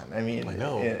come on. I mean, I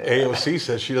know. AOC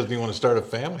says she doesn't even want to start a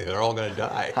family. They're all going to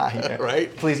die,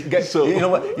 right? Please, you know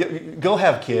what? Go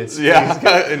have kids.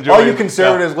 Enjoy. All you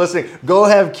conservatives listening, go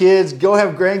have kids. Go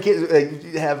have grandkids.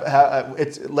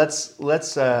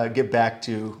 Let's get back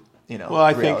to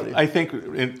reality. I think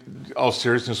in all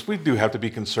seriousness, we do have to be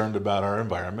concerned about our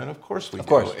environment. Of course we do. Of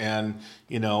course. And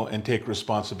and take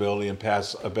responsibility and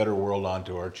pass a better world on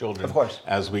to our children. Of course.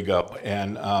 As we go.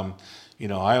 And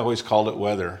I always called it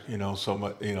weather. So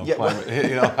much. Climate.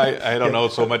 I don't know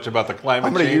so much about the climate.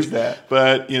 I'm going to use that.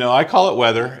 But I call it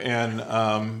weather, and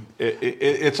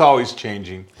it's always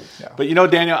changing. Yeah. But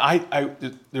Daniel,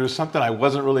 there was something I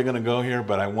wasn't really going to go here,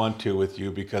 but I want to with you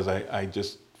because I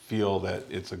just feel that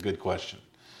it's a good question.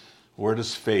 Where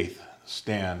does faith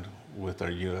stand with our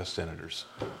U.S. senators?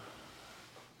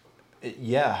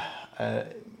 In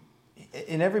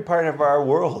every part of our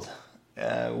world,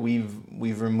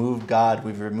 we've removed God.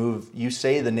 You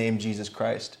say the name Jesus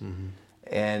Christ,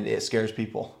 and it scares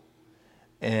people.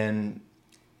 And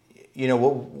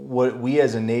what we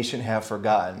as a nation have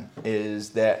forgotten is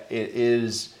that it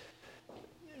is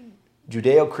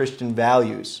Judeo-Christian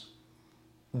values.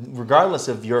 Regardless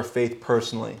of your faith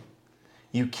personally,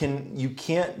 you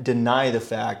can't deny the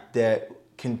fact that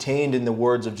contained in the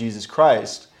words of Jesus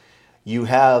Christ, you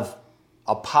have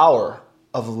a power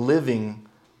of living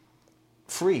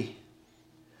free.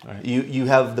 Right. You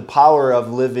have the power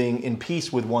of living in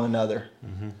peace with one another.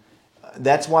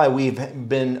 That's why we've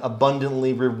been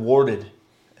abundantly rewarded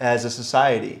as a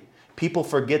society. People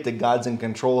forget that God's in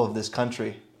control of this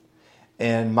country.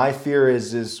 And my fear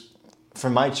is for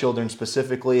my children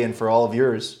specifically and for all of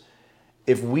yours,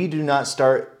 if we do not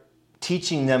start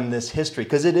teaching them this history,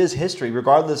 because it is history,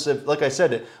 regardless of, like I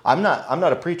said, I'm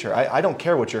not a preacher. I don't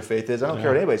care what your faith is. I don't care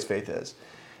what anybody's faith is.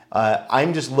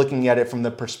 I'm just looking at it from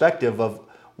the perspective of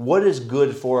what is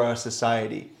good for our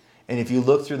society. And if you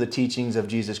look through the teachings of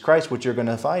Jesus Christ, what you're going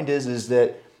to find is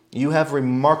that you have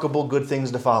remarkable good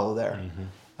things to follow there.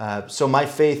 So my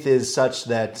faith is such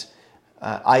that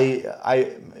And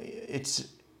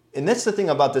that's the thing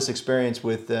about this experience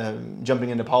with jumping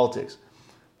into politics.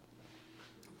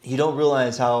 You don't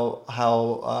realize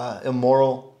how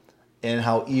immoral and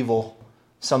how evil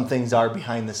some things are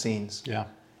behind the scenes. Yeah.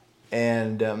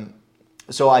 And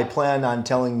so I plan on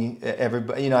telling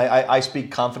everybody, I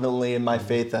speak confidently in my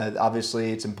faith.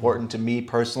 Obviously, it's important to me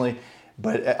personally,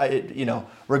 but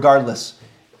regardless,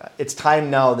 it's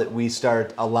time now that we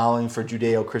start allowing for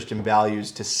Judeo-Christian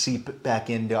values to seep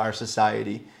back into our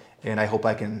society, and I hope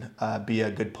I can be a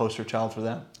good poster child for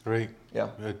that. Great. Yeah.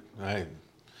 Good.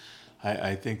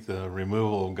 I think the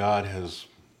removal of God has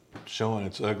shown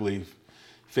its ugly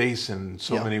face in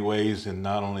so many ways, and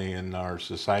not only in our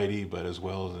society, but as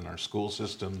well as in our school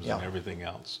systems and everything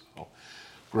else. So,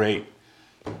 great.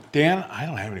 Dan, I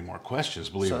don't have any more questions,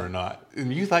 believe it or not.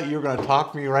 And you thought you were going to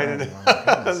talk me right into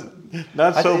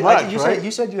not so much, right? You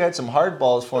said you had some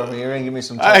hardballs for me. You're going to give me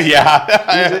some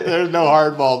yeah, there's no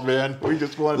hardballs, man. We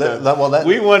just wanted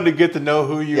we wanted to get to know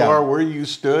who you are, where you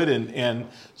stood, and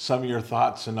some of your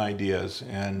thoughts and ideas.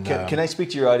 And can I speak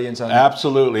to your audience on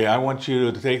absolutely. I want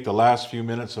you to take the last few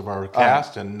minutes of our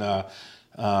cast and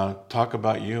talk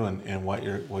about you and what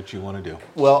you want to do.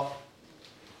 Well,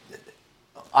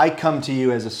 I come to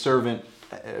you as a servant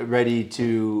ready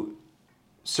to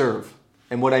serve.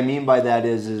 And what I mean by that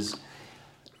is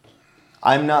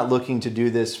I'm not looking to do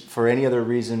this for any other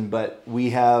reason, but we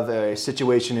have a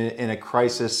situation in a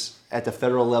crisis at the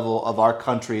federal level of our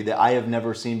country that I have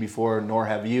never seen before, nor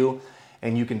have you,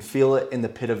 and you can feel it in the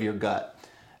pit of your gut.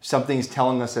 Something's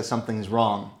telling us that something's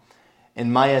wrong.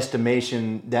 In my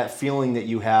estimation, that feeling that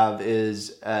you have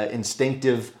is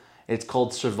instinctive. It's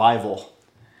called survival.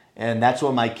 And that's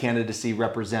what my candidacy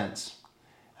represents.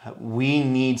 We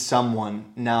need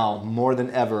someone now more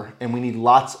than ever, and we need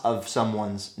lots of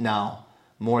someones now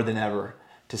more than ever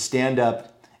to stand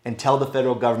up and tell the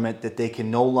federal government that they can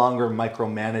no longer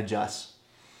micromanage us.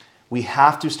 We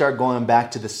have to start going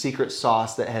back to the secret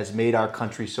sauce that has made our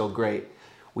country so great.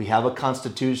 We have a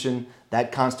constitution.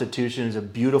 That constitution is a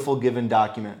beautiful given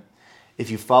document. If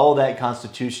you follow that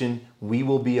constitution, we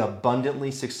will be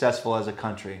abundantly successful as a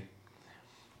country.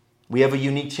 We have a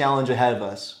unique challenge ahead of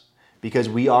us because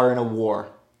we are in a war.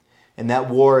 And that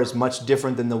war is much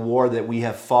different than the war that we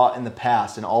have fought in the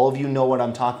past. And all of you know what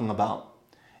I'm talking about.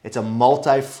 It's a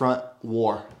multi-front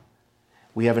war.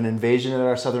 We have an invasion at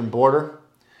our southern border.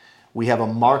 We have a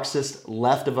Marxist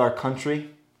left of our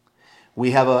country.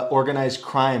 We have an organized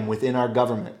crime within our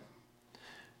government.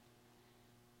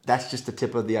 That's just the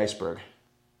tip of the iceberg.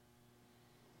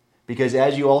 Because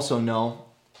as you also know,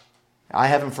 I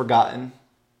haven't forgotten,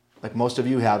 like most of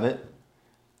you haven't.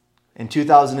 In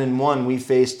 2001, we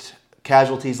faced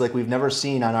casualties like we've never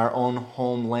seen on our own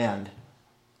homeland.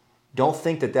 Don't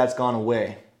think that that's gone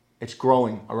away. It's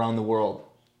growing around the world.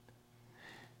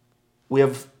 We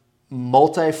have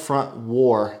multi-front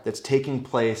war that's taking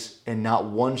place and not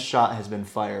one shot has been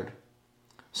fired.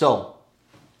 So,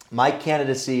 my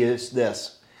candidacy is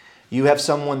this. You have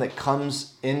someone that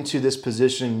comes into this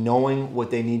position knowing what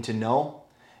they need to know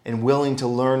and willing to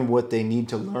learn what they need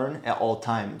to learn at all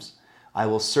times. I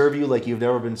will serve you like you've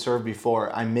never been served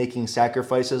before. I'm making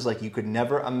sacrifices like you could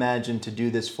never imagine to do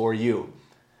this for you.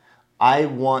 I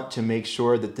want to make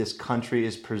sure that this country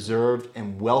is preserved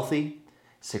and wealthy,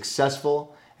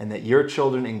 successful, and that your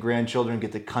children and grandchildren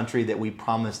get the country that we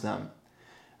promised them.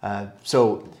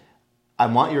 So I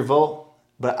want your vote,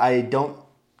 but I don't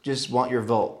just want your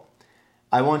vote.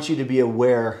 I want you to be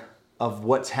aware of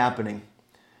what's happening.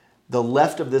 The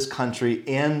left of this country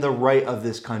and the right of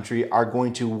this country are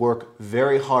going to work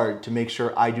very hard to make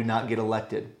sure I do not get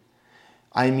elected.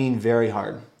 I mean very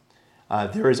hard.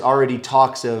 There is already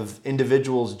talks of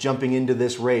individuals jumping into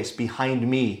this race behind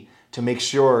me to make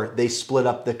sure they split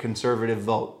up the conservative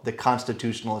vote, the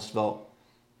constitutionalist vote.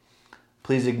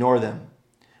 Please ignore them.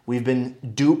 We've been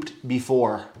duped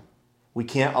before. We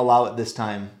can't allow it this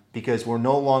time because we're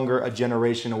no longer a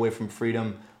generation away from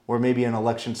freedom. We're maybe an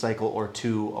election cycle or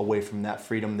two away from that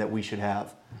freedom that we should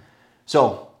have.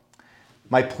 So,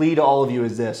 my plea to all of you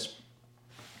is this.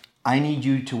 I need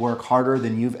you to work harder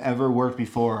than you've ever worked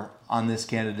before on this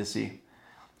candidacy.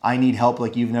 I need help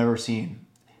like you've never seen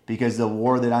because the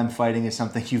war that I'm fighting is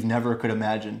something you've never could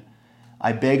imagine.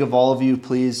 I beg of all of you,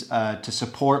 please, to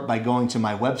support by going to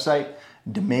my website,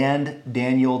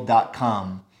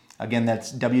 demanddaniel.com. Again,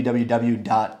 that's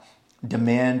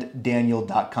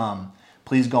www.demanddaniel.com.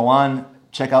 Please go on,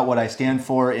 check out what I stand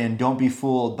for, and don't be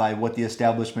fooled by what the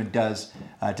establishment does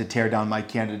to tear down my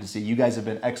candidacy. You guys have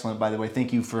been excellent, by the way.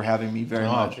 Thank you for having me very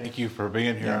much. Thank you for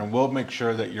being here, and we'll make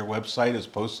sure that your website is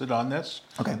posted on this,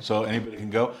 okay, so anybody can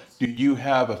go. Do you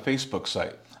have a Facebook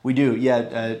site? We do,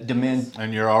 yeah. Demand.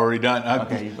 And you're already done.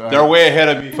 Okay, They're way ahead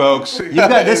of me, folks. You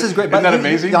guys, this is great. Isn't that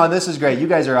amazing? No, this is great. You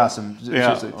guys are awesome.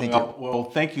 Yeah. Seriously, thank you. Well,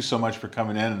 thank you so much for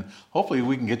coming in, and hopefully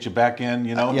we can get you back in.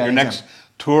 Yeah, your anytime. next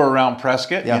tour around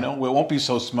Prescott. Yeah. It won't be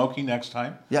so smoky next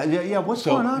time. Yeah. What's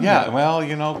So going on? yeah, here?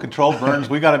 well, controlled burns.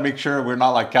 We got to make sure we're not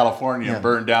like California Yeah. and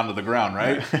burned down to the ground,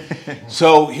 right?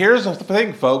 So here's the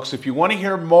thing, folks. If you want to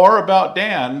hear more about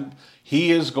Dan,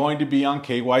 he is going to be on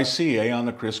KYCA on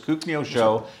the Chris Kuknio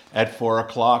show at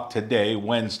 4:00 today,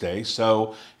 Wednesday.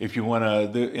 So if you want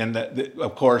to, and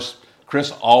of course,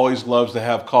 Chris always loves to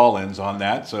have call-ins on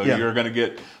that. So Yeah. you're going to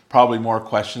get probably more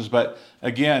questions. But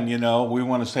again, we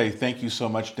want to say thank you so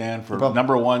much, Dan, for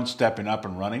number one, stepping up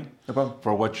and running No problem.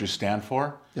 for what you stand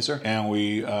for. Yes, sir. And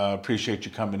we appreciate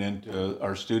you coming into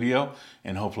our studio,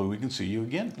 and hopefully we can see you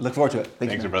again. Look forward to it.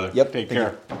 Thanks, man. brother. Yep. Take thank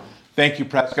care. you. Thank you,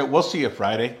 Prescott. We'll see you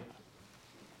Friday.